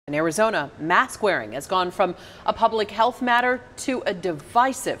In Arizona, mask wearing has gone from a public health matter to a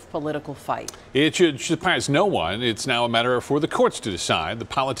divisive political fight. It should surprise no one. It's now a matter for the courts to decide. The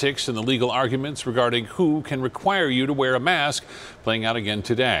politics and the legal arguments regarding who can require you to wear a mask playing out again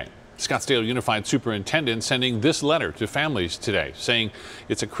today. Scottsdale Unified Superintendent sending this letter to families today, saying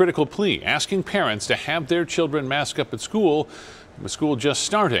it's a critical plea, asking parents to have their children mask up at school, with school just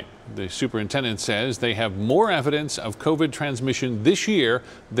starting. The superintendent says they have more evidence of COVID transmission this year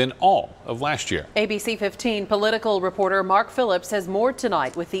than all of last year. ABC 15 political reporter Mark Phillips has more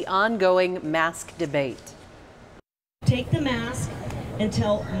tonight with the ongoing mask debate. Take the mask and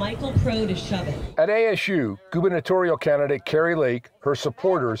tell Michael Crow to shove it. At ASU, gubernatorial candidate Carrie Lake, her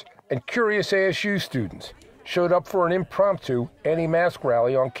supporters, and curious ASU students showed up for an impromptu anti-mask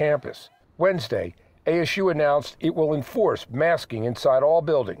rally on campus. Wednesday, ASU announced it will enforce masking inside all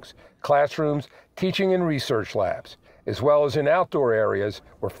buildings, classrooms, teaching and research labs, as well as in outdoor areas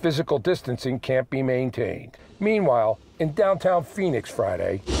where physical distancing can't be maintained. Meanwhile, in downtown Phoenix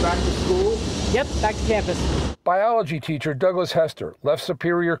Friday, back to school? Yep, back to campus. Biology teacher Douglas Hester left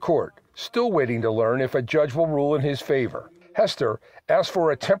Superior Court, still waiting to learn if a judge will rule in his favor. Hester asked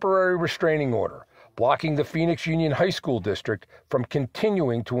for a temporary restraining order, blocking the Phoenix Union High School District from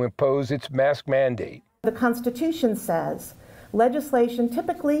continuing to impose its mask mandate. The Constitution says legislation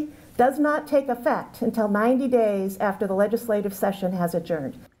typically does not take effect until 90 days after the legislative session has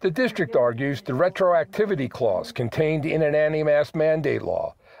adjourned. The district argues the retroactivity clause contained in an anti-mask mandate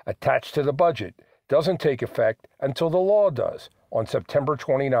law attached to the budget doesn't take effect until the law does on September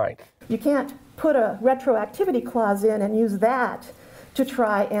 29th. You can't put a retroactivity clause in and use that to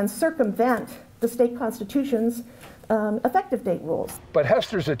try and circumvent the state constitution's effective date rules. But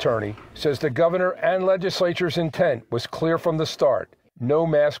Hester's attorney says the governor and legislature's intent was clear from the start: no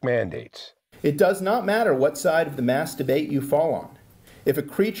mask mandates. It does not matter what side of the mask debate you fall on. If a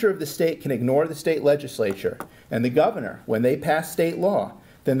creature of the state can ignore the state legislature and the governor when they pass state law,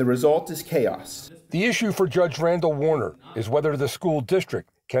 then the result is chaos. The issue for Judge Randall Warner is whether the school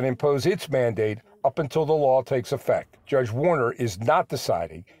district can impose its mandate up until the law takes effect. Judge Warner is not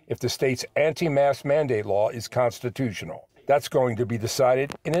deciding if the state's anti-mask mandate law is constitutional. That's going to be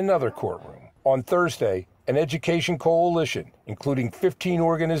decided in another courtroom. On Thursday, an education coalition, including 15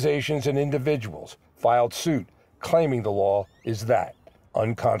 organizations and individuals, filed suit claiming the law is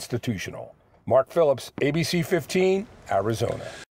unconstitutional. Mark Phillips, ABC 15, Arizona.